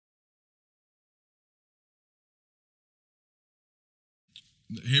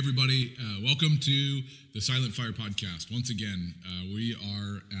Hey, everybody. Welcome to the Silent Fire podcast. Once again, we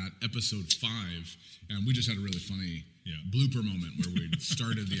are at episode 5, and we just had a really funny blooper moment where we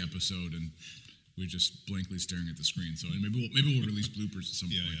started the episode and we just blankly staring at the screen. So maybe we'll release bloopers at some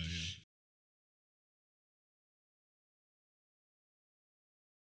point. Yeah.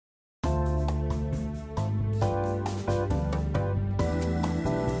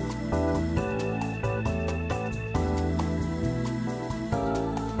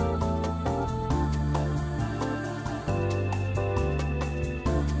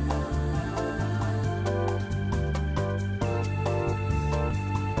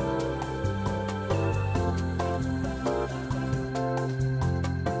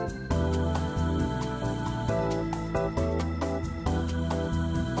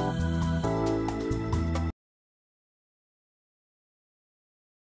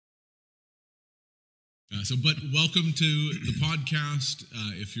 But welcome to the podcast.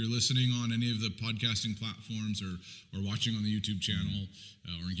 If you're listening on any of the podcasting platforms or watching on the YouTube channel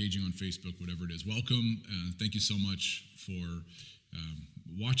or engaging on Facebook, whatever it is, welcome. Thank you so much for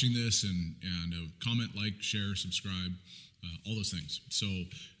watching this and comment, like, share, subscribe, all those things. So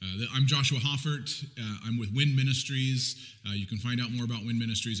I'm Joshua Hoffert. I'm with Wind Ministries. You can find out more about Wind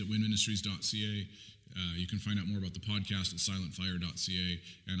Ministries at windministries.ca. You can find out more about the podcast at silentfire.ca.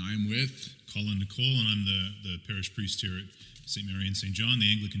 And I'm with Colin and Nicolle, and I'm the parish priest here at St. Mary and St. John,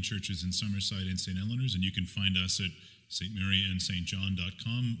 the Anglican churches in Summerside and St. Eleanor's. And you can find us at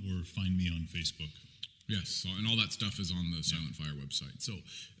stmaryandstjohn.com or find me on Facebook. Yes, and all that stuff is on the Silent Fire website. So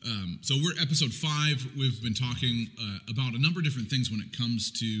we're episode 5. We've been talking about a number of different things when it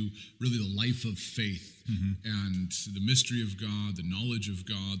comes to really the life of faith and the mystery of God, the knowledge of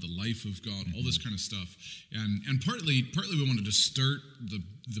God, the life of God, all this kind of stuff. And partly we wanted to start the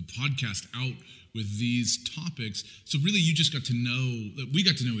podcast out with these topics. So really you just got to know, that we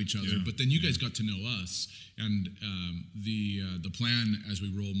got to know each other, but then you guys got to know us. And the plan as we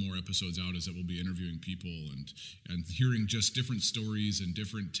roll more episodes out is that we'll be interviewing people and hearing just different stories and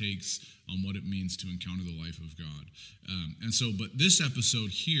different takes on what it means to encounter the life of God. But this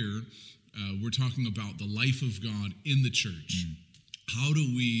episode here, we're talking about the life of God in the church. How do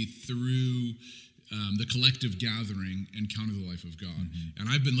we, through the collective gathering, encounter the life of God? And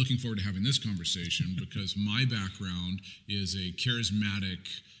I've been looking forward to having this conversation because my background is a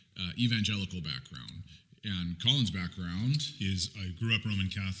charismatic evangelical background. And Colin's background is I grew up Roman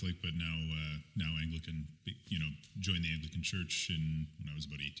Catholic, but now Anglican. Joined the Anglican Church when I was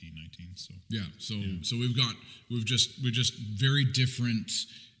about 18, 19. So we've just very different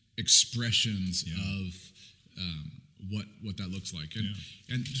expressions of what that looks like.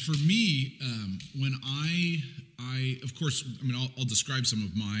 And for me, when I of course, I'll describe some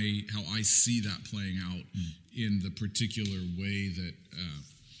of how I see that playing out in the particular way that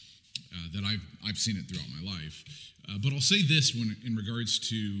I've seen it throughout my life. But I'll say this in regards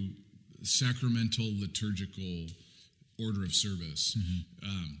to sacramental liturgical order of service.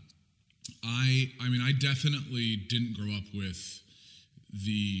 I definitely didn't grow up with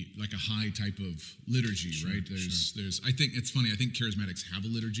a high type of liturgy, right? There's I think it's funny. I think charismatics have a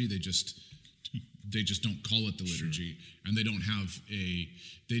liturgy. They just don't call it the liturgy, and they don't have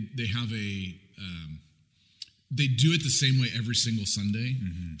they do it the same way every single Sunday,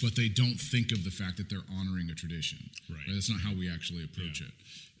 but they don't think of the fact that they're honoring a tradition. Right? That's not how we actually approach it.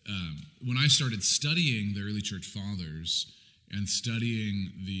 When I started studying the early church fathers and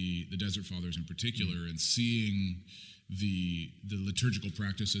studying the Desert Fathers in particular, and seeing the liturgical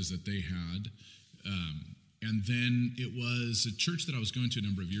practices that they had, and then it was a church that I was going to a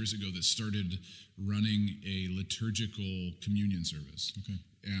number of years ago that started running a liturgical communion service. Okay.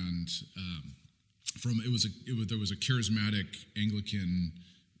 And there was a charismatic Anglican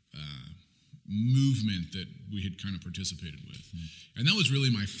movement that we had kind of participated with, and that was really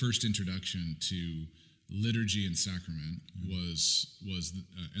my first introduction to liturgy and sacrament.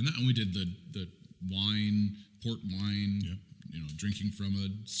 And we did the port wine, drinking from a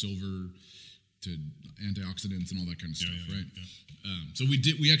silver to antioxidants and all that kind of stuff, right? Yeah. So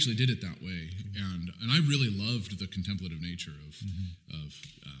we actually did it that way, and I really loved the contemplative nature of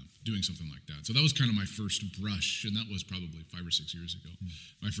doing something like that. So that was kind of my first brush, and that was probably 5 or 6 years ago.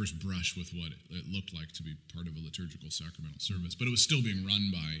 My first brush with what it looked like to be part of a liturgical sacramental service, but it was still being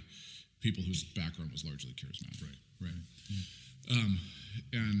run by people whose background was largely charismatic. Right.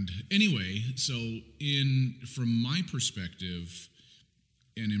 And anyway, so from my perspective,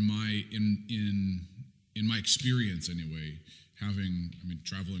 and in my experience anyway,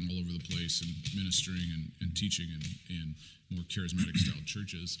 traveling all over the place and ministering and teaching in more charismatic style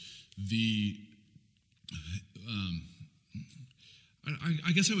churches,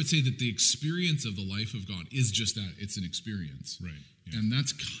 I guess I would say that the experience of the life of God is just that. It's an experience. Right. Yeah. And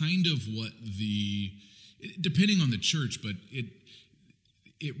that's kind of what depending on the church, but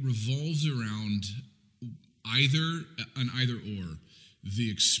it revolves around either or.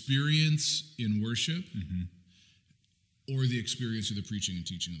 The experience in worship or the experience of the preaching and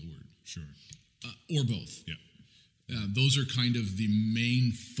teaching of the word. Sure. Or both. Yeah. Those are kind of the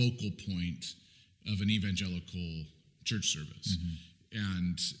main focal point of an evangelical church service.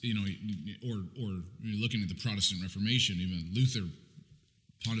 And, or looking at the Protestant Reformation, even Luther,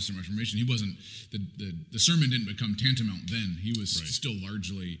 Protestant Reformation, he wasn't, the sermon didn't become tantamount then. He was still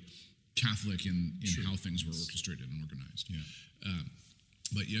largely Catholic in how things were orchestrated and organized. Yeah.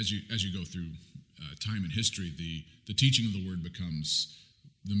 But as you go through time and history, the teaching of the word becomes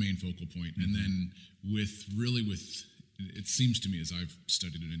the main focal point. And then with it seems to me, as I've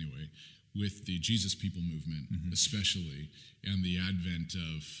studied it anyway, with the Jesus People movement especially, and the advent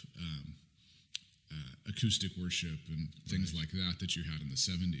of acoustic worship and things like that you had in the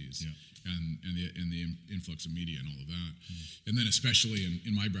 70s, and the influx of media and all of that. And then especially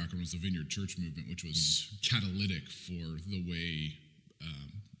in my background was the Vineyard Church movement, which was catalytic for the way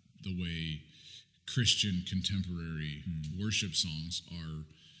Christian contemporary worship songs are.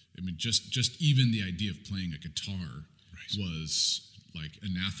 I mean, just even the idea of playing a guitar was like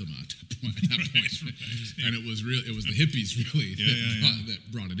anathema at that point. And it was the hippies really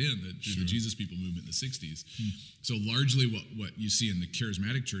that brought it in, the Jesus People movement in the 60s. So largely what you see in the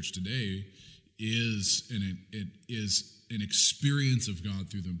charismatic church today is an experience of God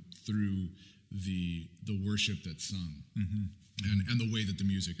through the worship that's sung and the way that the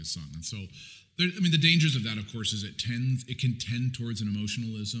music is sung. And so the dangers of that, of course, is it can tend towards an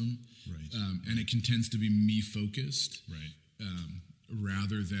emotionalism, and it can tend to be me focused,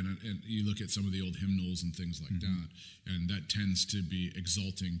 rather than, and you look at some of the old hymnals and things like that, and that tends to be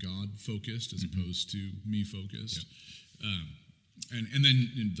exalting God focused as opposed to me focused. And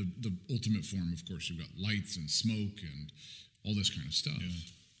then in the ultimate form, of course, you've got lights and smoke and all this kind of stuff,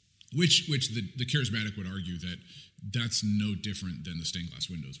 which the charismatic would argue that that's no different than the stained glass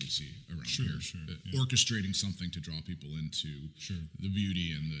windows we see around here. Orchestrating something to draw people into the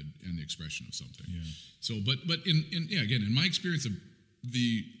beauty and the expression of something. So, but in my experience of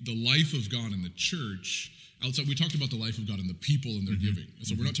the life of God in the church, outside we talked about the life of God in the people and their giving.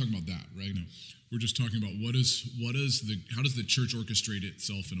 So we're not talking about that, right? No. We're just talking about how does the church orchestrate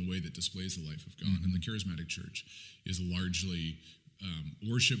itself in a way that displays the life of God? And the charismatic church is largely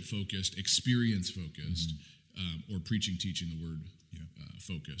worship focused, experience focused, or preaching, teaching the word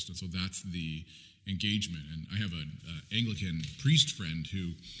focused. And so that's the engagement. And I have an Anglican priest friend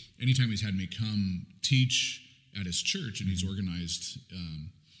who, anytime he's had me come teach at his church and he's organized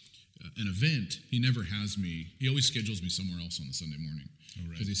an event, he never has me, he always schedules me somewhere else on the Sunday morning.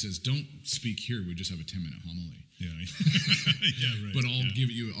 Because he says, don't speak here, we just have a 10-minute homily. But I'll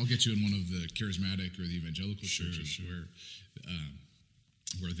get you in one of the charismatic or the evangelical churches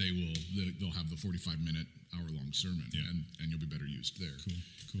where they'll have the 45-minute, hour-long sermon, and you'll be better used there.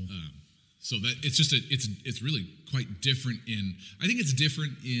 Cool. So that it's really quite different I think it's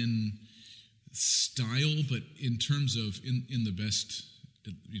different in style, but in terms of in the best,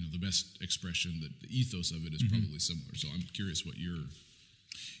 the best expression, the ethos of it is probably similar. So I'm curious what your.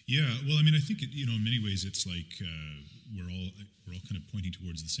 Yeah, well, I mean, I think in many ways it's like we're all kind of pointing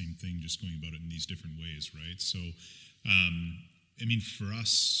towards the same thing, just going about it in these different ways, right? So, I mean, for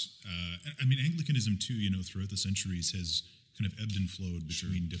us, Anglicanism too, throughout the centuries has kind of ebbed and flowed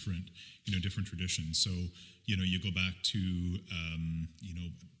between different traditions. So, you go back to,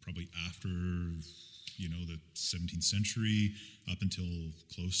 probably after, the 17th century up until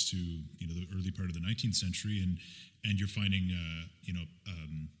close to, the early part of the 19th century, and you're finding,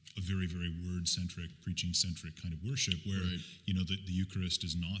 a very, very word-centric, preaching-centric kind of worship where, the Eucharist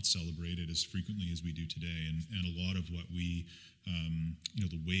is not celebrated as frequently as we do today. And a lot of what we,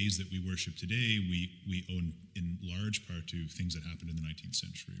 the ways that we worship today, we owe in large part to things that happened in the 19th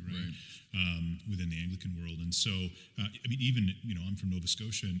century, right? Within the Anglican world. And so, even, I'm from Nova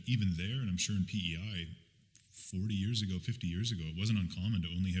Scotia, and even there, and I'm sure in PEI, 40 years ago, 50 years ago, it wasn't uncommon to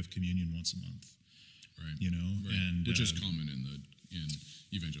only have communion once a month. Right. And which is common in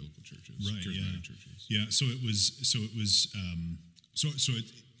evangelical churches, charismatic churches. Yeah. So it was.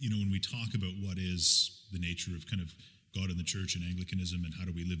 When we talk about what is the nature of kind of God in the church and Anglicanism and how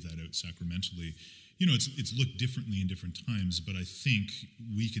do we live that out sacramentally, it's looked differently in different times. But I think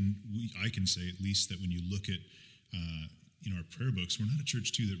I can say at least that when you look at our prayer books, we're not a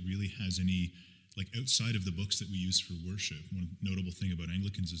church too that really has any, like, outside of the books that we use for worship. One notable thing about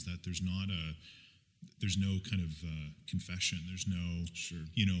Anglicans is that there's not there's no kind of confession. There's no,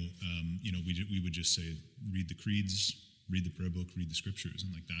 we would just say, read the creeds, read the prayer book, read the scriptures,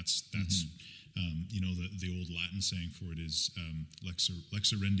 and like that's the old Latin saying for it is lex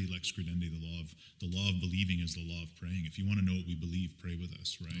orandi, lex credendi. The law of believing is the law of praying. If you want to know what we believe, pray with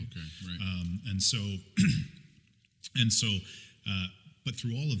us, right? Okay, right. But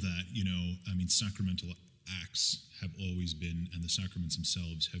through all of that, sacramental acts have always been, and the sacraments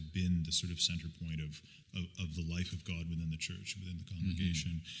themselves have been the sort of center point of the life of God within the church, within the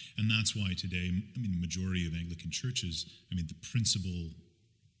congregation. And that's why today, the majority of Anglican churches, the principal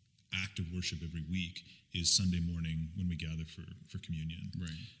act of worship every week is Sunday morning when we gather for communion.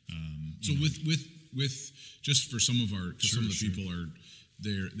 Right. So with just for some of our, some of the people are,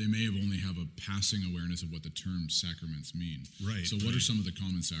 they may have only have a passing awareness of what the term sacraments mean. Right. So what are some of the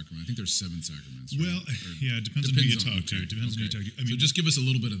common sacraments? I think there's 7 sacraments. Right? Well, it depends on who you talk to. Depends on who you talk to. So just give us a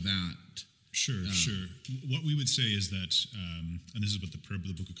little bit of that. Sure. What we would say is that, and this is what the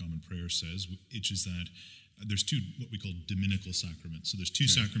Book of Common Prayer says, which is that there's 2 what we call dominical sacraments. So there's 2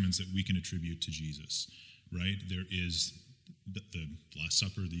 sacraments that we can attribute to Jesus, right? There is the Last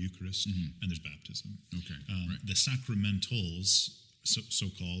Supper, the Eucharist, and there's baptism. Okay. The sacramentals,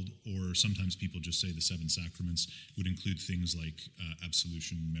 so-called, or sometimes people just say the 7 sacraments, would include things like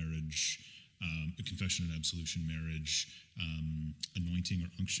absolution, marriage, confession and absolution, marriage, anointing or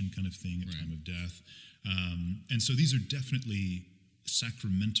unction kind of thing at time of death. And so these are definitely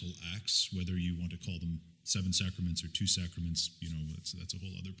sacramental acts, whether you want to call them 7 sacraments or 2 sacraments, that's a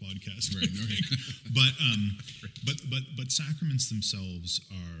whole other podcast. Right. But sacraments themselves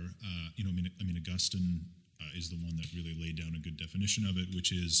are, Augustine is the one that really laid down a good definition of it,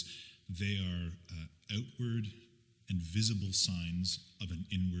 which is they are outward and visible signs of an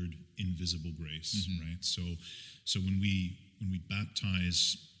inward, invisible grace, right? So when we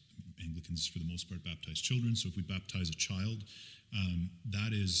baptize, Anglicans for the most part baptize children. So if we baptize a child,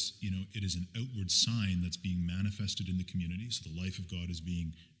 that is, it is an outward sign that's being manifested in the community. So the life of God is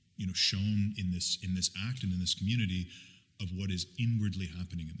being, shown in this act and in this community of what is inwardly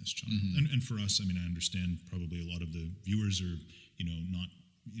happening in this child. And for us, I understand probably a lot of the viewers are, not,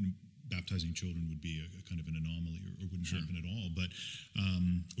 baptizing children would be a kind of an anomaly or wouldn't happen at all. But,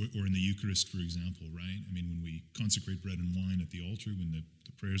 or in the Eucharist, for example, right? When we consecrate bread and wine at the altar, when the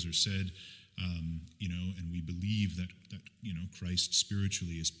prayers are said, and we believe that Christ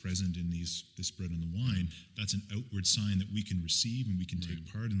spiritually is present in this bread and the wine, that's an outward sign that we can receive and we can take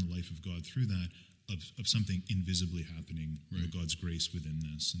part in the life of God through that, of something invisibly happening, God's grace within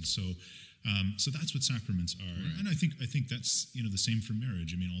this. And so that's what sacraments are. Right. And I think that's, the same for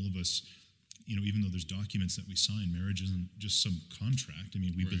marriage. All of us, even though there's documents that we sign, marriage isn't just some contract.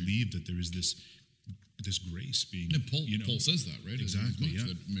 We believe that there is this grace being... Yeah, Paul says that, right? Exactly,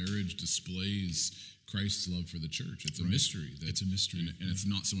 That marriage displays Christ's love for the church. It's a mystery. It's a mystery. And it's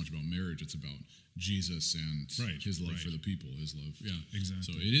not so much about marriage, it's about Jesus and his love for the people, his love. Yeah, exactly.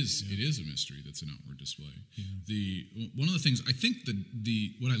 So it is a mystery that's an outward display. Yeah. One of the things, I think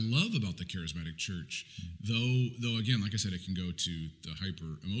what I love about the charismatic church, though again, like I said, it can go to the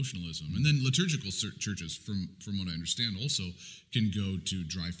hyper emotionalism, and then liturgical churches, from what I understand, also can go to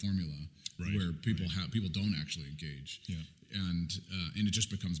dry formula, where people don't actually engage. Yeah. And it just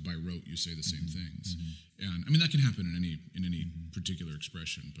becomes by rote. You say the same things, and that can happen in any particular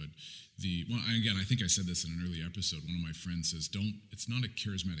expression. But again, I think I said this in an early episode. One of my friends says, it's not a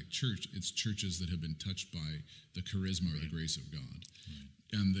charismatic church. It's churches that have been touched by the charisma or the grace of God.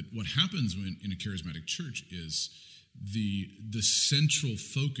 And that what happens in a charismatic church is the central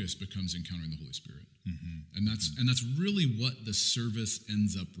focus becomes encountering the Holy Spirit. And that's really what the service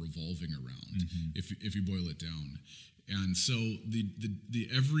ends up revolving around, if you boil it down. And so the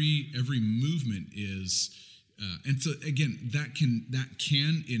every movement is, and so again, that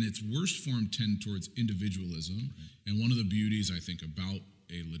can in its worst form tend towards individualism. And one of the beauties I think about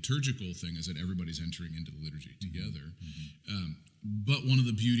a liturgical thing is that everybody's entering into the liturgy together. But one of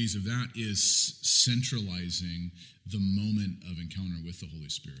the beauties of that is centralizing the moment of encounter with the Holy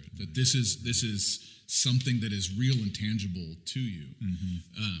Spirit. That this is something that is real and tangible to you.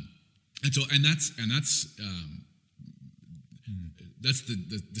 That's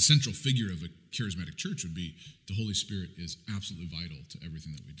the central figure of a charismatic church would be the Holy Spirit is absolutely vital to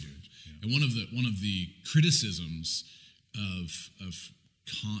everything that we do. Yeah. And one of the criticisms of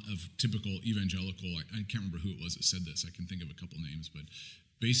typical evangelical, I can't remember who it was that said this. I can think of a couple names, but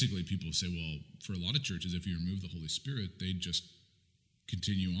basically people say, well, for a lot of churches, if you remove the Holy Spirit, they just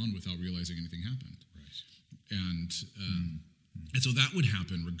continue on without realizing anything happened. Right. And so that would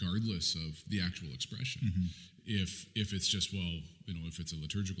happen regardless of the actual expression. if it's just, well, if it's a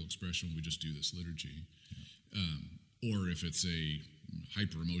liturgical expression, we just do this liturgy, or if it's a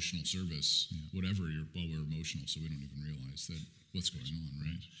hyper emotional service, whatever. We're emotional, so we don't even realize that what's going on,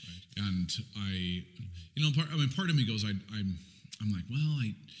 right? And part of me goes, I'm like, well,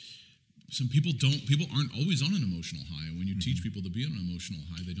 people aren't always on an emotional high, and when you teach people to be on an emotional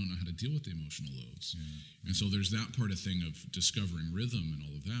high, they don't know how to deal with the emotional lows, and so there's that part of thing of discovering rhythm and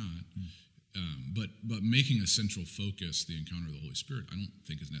all of that. But making a central focus the encounter of the Holy Spirit, I don't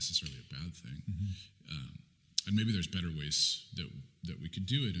think is necessarily a bad thing. And maybe there's better ways that we could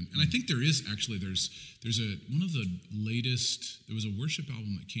do it. And I think there is actually, there's one of the latest, there was a worship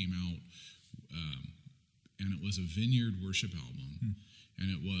album that came out, and it was a Vineyard worship album.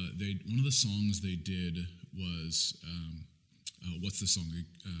 And it was, one of the songs they did was, what's the song?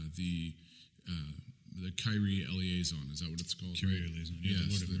 The Kyrie Eleison, is that what it's called? Kyrie Eleison, yes,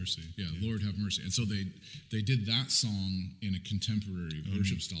 Lord have mercy. Yeah, Lord have mercy. And so they did that song in a contemporary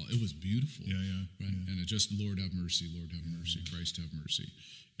worship style. It was beautiful. Right? And it just, Lord have mercy, Christ have mercy.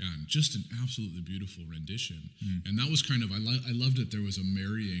 And just an absolutely beautiful rendition. And that was kind of, I loved it. There was a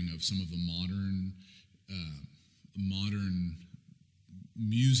marrying of some of the modern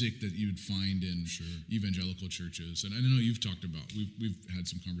music that you'd find in evangelical churches. And I know you've talked about, we've had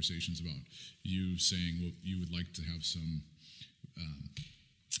some conversations about you saying, well, you would like to have some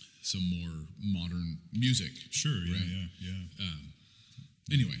more modern music. Sure, right?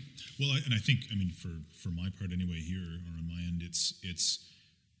 Anyway. Well, I think, for my part anyway here, or on my end, it's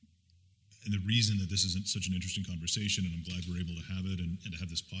and the reason that this isn't such an interesting conversation, and I'm glad we're able to have it and to have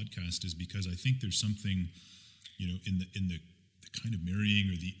this podcast, is because I think there's something, in the kind of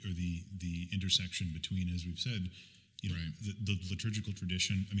marrying or the intersection between, as we've said, the liturgical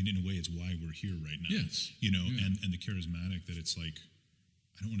tradition. In a way, it's why we're here right now. Yes. And the charismatic, that it's like,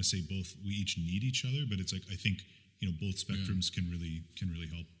 I don't want to say both, we each need each other, but it's like, I think, both spectrums can really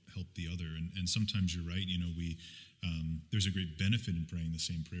help the other. And sometimes you're right, we there's a great benefit in praying the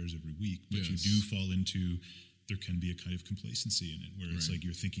same prayers every week, but you do fall into, there can be a kind of complacency in it, where it's like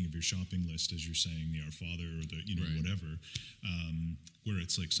you're thinking of your shopping list as you're saying the Our Father or the whatever, where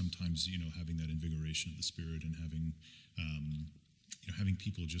it's like sometimes having that invigoration of the Spirit and having having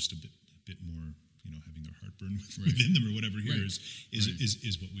people just a bit more having their heartburn within them or whatever here is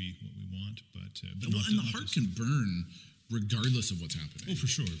what we want, but and the heart can burn regardless of what's happening. Oh, for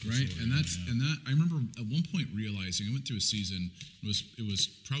sure, right? And that I remember at one point realizing, I went through a season. It was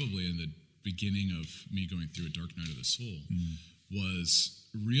probably in the beginning of me going through a dark night of the soul, was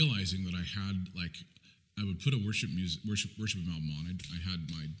realizing that I had, like, I would put a worship album on. I had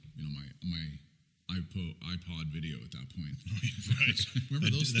my iPod video at that point. Right.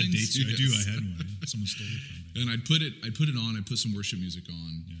 Remember those things? Dates you. I do. I had one. Yeah. Someone stole it from me. And I'd put it on. I'd put some worship music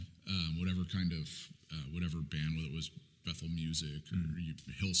on, whatever kind of whatever band, whether it was Bethel Music or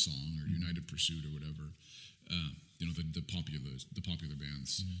Hillsong or United Pursuit or whatever. The popular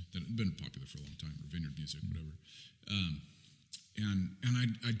bands that have been popular for a long time, or Vineyard Music, whatever. And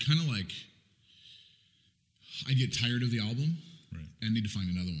I'd kind of like, I'd get tired of the album, and need to find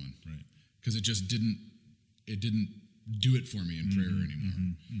another one, because it just didn't do it for me in prayer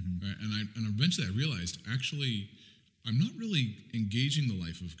anymore. Right? And eventually I realized, actually, I'm not really engaging the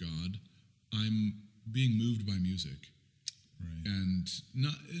life of God. I'm being moved by music, and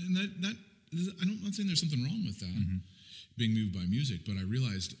that. I'm not saying there's something wrong with that, being moved by music, but I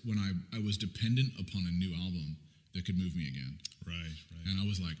realized when I was dependent upon a new album that could move me again. Right. And I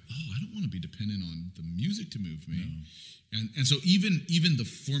was like, I don't want to be dependent on the music to move me. No. And so even the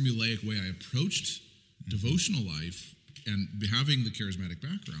formulaic way I approached devotional life, and having the charismatic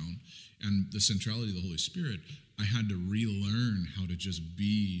background and the centrality of the Holy Spirit, I had to relearn how to just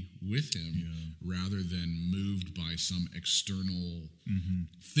be with him rather than moved by some external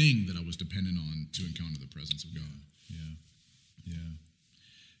thing that I was dependent on to encounter the presence of God.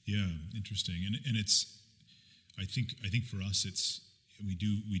 Yeah. Interesting. And it's, I think for us, it's, we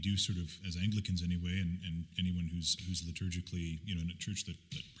do sort of, as Anglicans anyway, and anyone who's liturgically, in a church that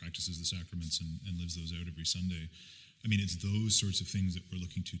practices the sacraments and lives those out every Sunday. It's those sorts of things that we're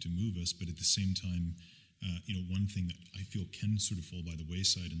looking to move us, but at the same time, one thing that I feel can sort of fall by the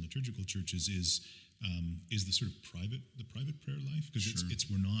wayside in liturgical churches is the sort of private prayer life, because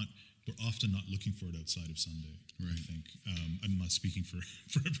we're often not looking for it outside of Sunday. I think I'm not speaking for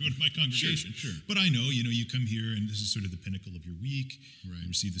everyone in my congregation, but I know you come here and this is sort of the pinnacle of your week. You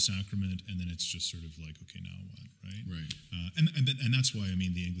receive the sacrament, and then it's just sort of like, okay, now what, right? And that's why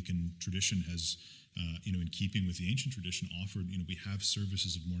the Anglican tradition has. In keeping with the ancient tradition, offered, we have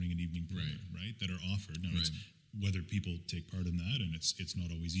services of morning and evening prayer, that are offered. Now, it's whether people take part in that, and it's not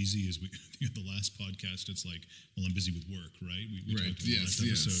always easy. As we at the last podcast, it's like, well, I'm busy with work, right? We right. talked in the last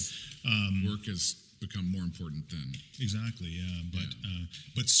episode. Work has become more important than exactly, yeah.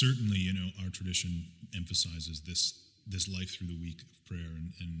 But certainly, our tradition emphasizes this life through the week of prayer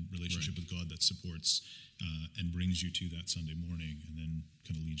and relationship with God that supports and brings you to that Sunday morning, and then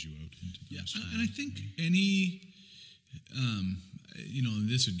kind of leads you out into the rest of the and I think any,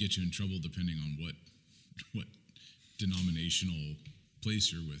 this would get you in trouble depending on what denominational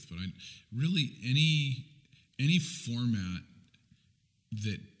place you're with, but really any format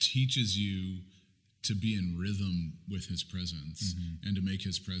that teaches you to be in rhythm with his presence and to make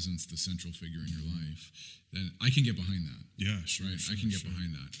his presence the central figure in your life, then I can get behind that. Yeah, sure. Right, sure, I can get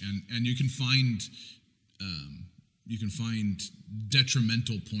behind that, and you can find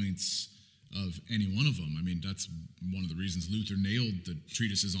detrimental points of any one of them. I mean, that's one of the reasons Luther nailed the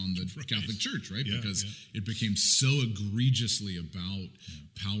treatises on the Catholic Church, right? Because it became so egregiously about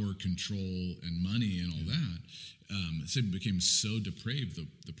power, control, and money and all that. It became so depraved,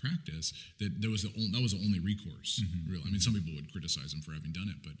 the practice, that that was the only recourse. Really, I mean, some people would criticize him for having done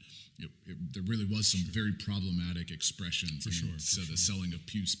it, but there really was some very problematic expressions. So the selling of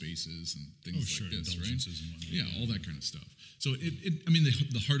pew spaces and things like this, right? Yeah, all that kind of stuff. So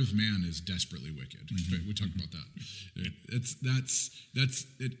the heart of man is desperately wicked. Right? We talked about that. It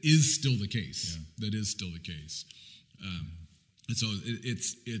is still the case. Yeah. That is still the case. And so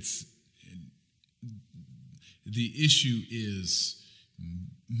it's. The issue is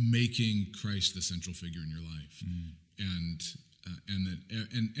making Christ the central figure in your life, and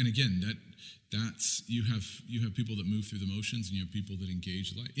again that's you have people that move through the motions, and you have people that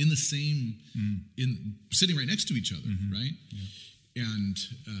engage life in the same sitting right next to each other, right? Yeah. And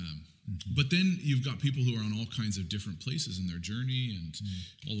but then you've got people who are on all kinds of different places in their journey and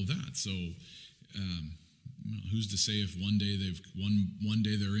all of that. So who's to say if one day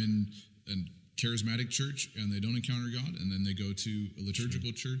they're in a charismatic church and they don't encounter God, and then they go to a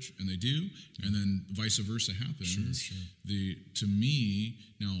liturgical church and they do, and then vice versa happens. Sure. To me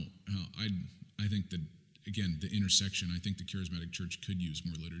now, I think that again the intersection. I think the charismatic church could use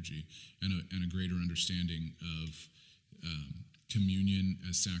more liturgy and a greater understanding of communion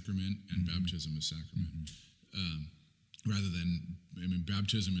as sacrament and baptism as sacrament. Rather than,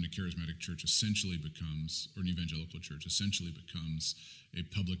 baptism in a charismatic church essentially becomes, or an evangelical church essentially becomes, a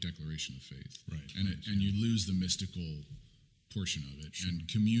public declaration of faith. Right. And you lose the mystical portion of it. Sure. And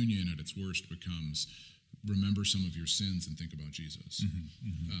communion at its worst becomes, remember some of your sins and think about Jesus.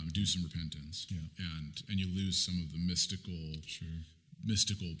 Do some repentance. Yeah. And you lose some of the mystical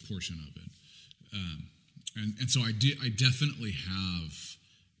portion of it. And so I definitely have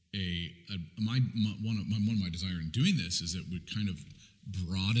one of my desire in doing this is that we kind of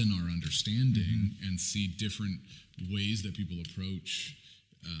broaden our understanding and see different ways that people approach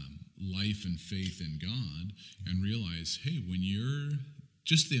life and faith in God, and realize, hey, when you're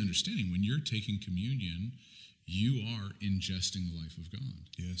taking communion, you are ingesting the life of God.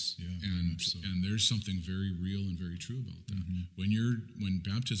 Yes, yeah. And there's something very real and very true about that. When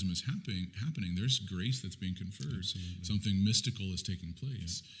baptism is happening, there's grace that's being conferred. Absolutely. Something mystical is taking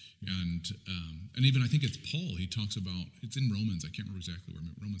place. Yeah. And even I think it's Paul, he talks about, it's in Romans, I can't remember exactly where,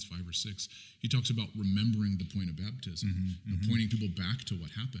 Romans 5 or 6, he talks about remembering the point of baptism, pointing people back to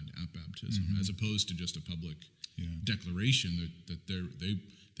what happened at baptism, as opposed to just a public declaration that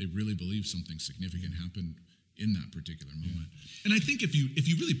they really believe something significant happened in that particular moment. And I think if you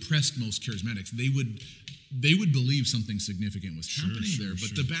really pressed most charismatics, they would believe something significant was happening there,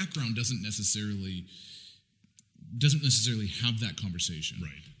 but the background doesn't necessarily have that conversation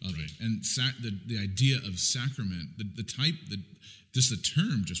of it. And the idea of sacrament, the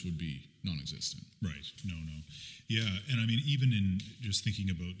term just would be non-existent. Right. No. Yeah, and even in just thinking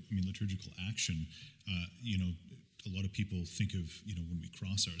about, liturgical action, a lot of people think of, when we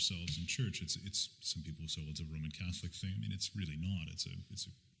cross ourselves in church, it's some people say, well, it's a Roman Catholic thing. It's really not. It's a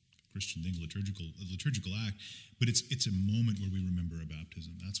Christian thing, a liturgical act, but it's a moment where we remember our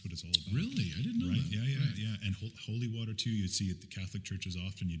baptism. That's what it's all about. Really? I didn't know that. Yeah. And holy water too, you see at the Catholic churches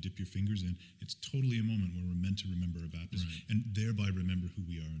often, you dip your fingers in. It's totally a moment where we're meant to remember our baptism and thereby remember who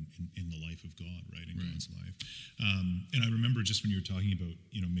we are in the life of God, right? In God's life. And I remember just when you were talking about,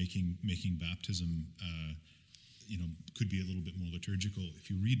 making baptism, could be a little bit more liturgical.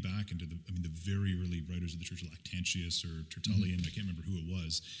 If you read back into the very early writers of the church, Lactantius or Tertullian, I can't remember who it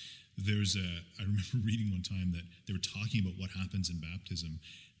was. I remember reading one time that they were talking about what happens in baptism,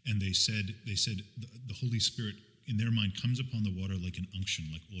 and they said the Holy Spirit in their mind comes upon the water like an unction,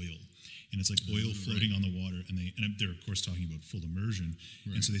 like oil, and it's like oil floating on the water, and they're of course talking about full immersion,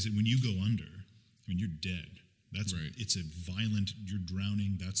 and so they said when you go under, you're dead. That's right. It's a violent. You're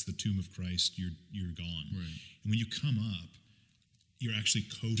drowning. That's the tomb of Christ. You're gone. Right. And when you come up, you're actually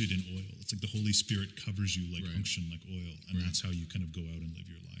coated in oil. It's like the Holy Spirit covers you like unction, like oil, and that's how you kind of go out and live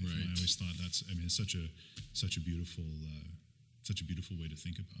your life. Right. And I always thought it's such a beautiful way to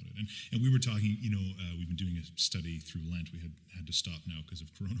think about it. And we were talking, we've been doing a study through Lent. We had to stop now because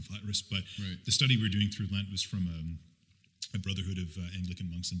of coronavirus, but the study we were doing through Lent was from a brotherhood of Anglican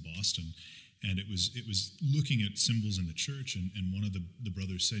monks in Boston. And it was looking at symbols in the church, and one of the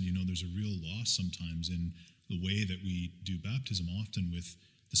brothers said, there's a real loss sometimes in the way that we do baptism, often with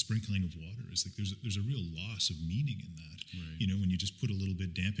the sprinkling of water. Is like there's a real loss of meaning in that. Right. When you just put a little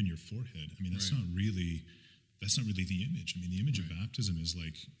bit damp in your forehead. I mean, that's not really the image. I mean, the image of baptism is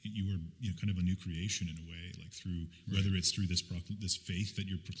like you are kind of a new creation in a way, like through whether it's through this faith that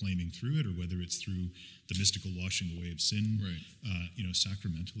you're proclaiming through it, or whether it's through the mystical washing away of sin.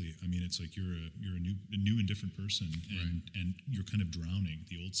 Sacramentally. I mean, it's like you're a new and different person, and you're kind of drowning.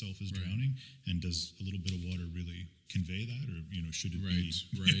 The old self is drowning, and does a little bit of water really convey that, or should it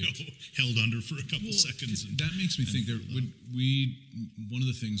be held under for a couple seconds? That makes me think one of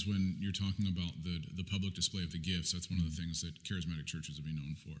the things when you're talking about the public display of the gifts, that's one of the things that charismatic churches have been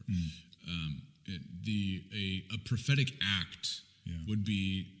known for. A prophetic act would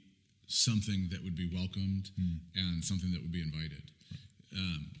be something that would be welcomed and something that would be invited.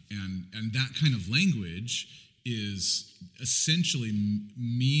 And that kind of language is essentially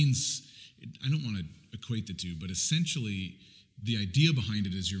means, I don't want to equate the two, but essentially the idea behind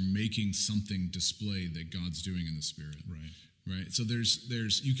it is you're making something display that God's doing in the Spirit. Right. So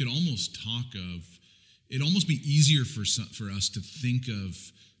there's you could almost talk of, it'd almost be easier for us to think of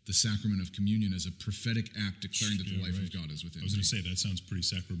the sacrament of communion as a prophetic act declaring that the life of God is within. I was going to say that sounds pretty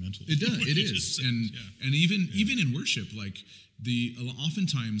sacramental. It does. It is. And even in worship, like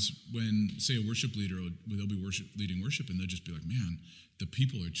oftentimes when, say, a worship leader, they'll be leading worship, and they'll just be like, man, the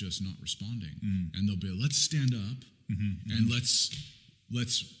people are just not responding. And they'll be, let's stand up and let's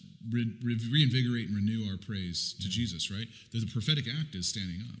reinvigorate and renew our praise to Jesus, right? The prophetic act is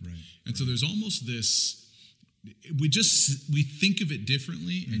standing up. And so there's almost this, we think of it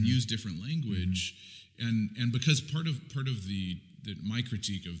differently and use different language. And because part of my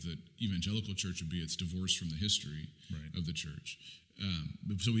critique of the evangelical church would be it's divorced from the history of the church.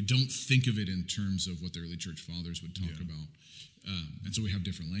 So we don't think of it in terms of what the early church fathers would talk about. And so we have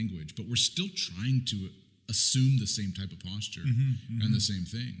different language, but we're still trying to assume the same type of posture and the same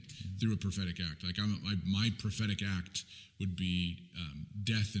thing through a prophetic act. Like my prophetic act would be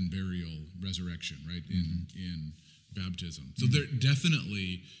death and burial, resurrection, right? In baptism. So there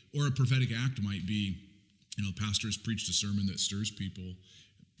definitely, or a prophetic act might be, pastors preached a sermon that stirs people.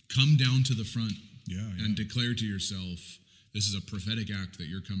 Come down to the front and declare to yourself, this is a prophetic act that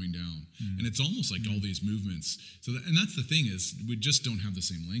you're coming down. And it's almost like all these movements. And that's the thing is, we just don't have the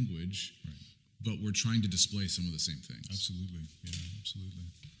same language, but we're trying to display some of the same things. Absolutely. Yeah, absolutely.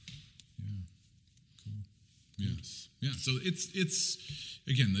 Yeah. Cool. Yes. Yeah. So it's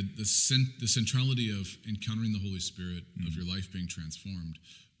again, the centrality of encountering the Holy Spirit, of your life being transformed.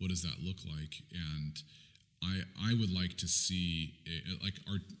 What does that look like? And I would like to see,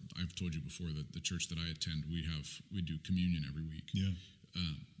 I've told you before that the church that I attend, we do communion every week. Yeah.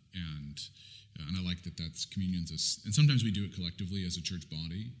 And I like that's communions, and sometimes we do it collectively as a church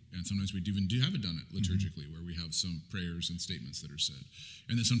body, and sometimes we even have it done it liturgically, where we have some prayers and statements that are said,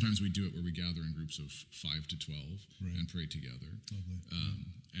 and then sometimes we do it where we gather in groups of 5 to 12 and pray together.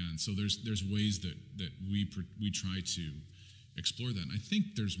 And so there's ways that we try to explore that, and I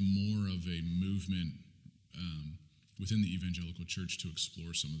think there's more of a movement within the evangelical church to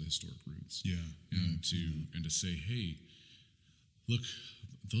explore some of the historic roots, and to say, hey, look,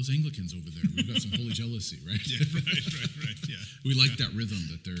 those Anglicans over there, we've got some holy jealousy, right? Right. Yeah, we like that rhythm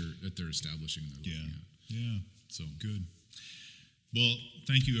that they're establishing. And they're looking at. Yeah. So good. Well,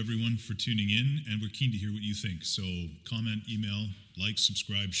 thank you everyone for tuning in, and we're keen to hear what you think. So comment, email, like,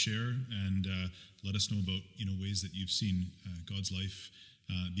 subscribe, share, and let us know about ways that you've seen God's life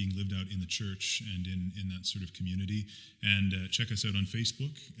being lived out in the church and in that sort of community. And check us out on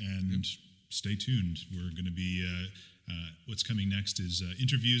Facebook, and stay tuned. We're going to be what's coming next is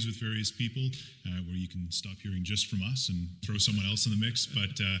interviews with various people where you can stop hearing just from us and throw someone else in the mix.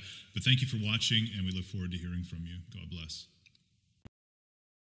 But thank you for watching, and we look forward to hearing from you. God bless.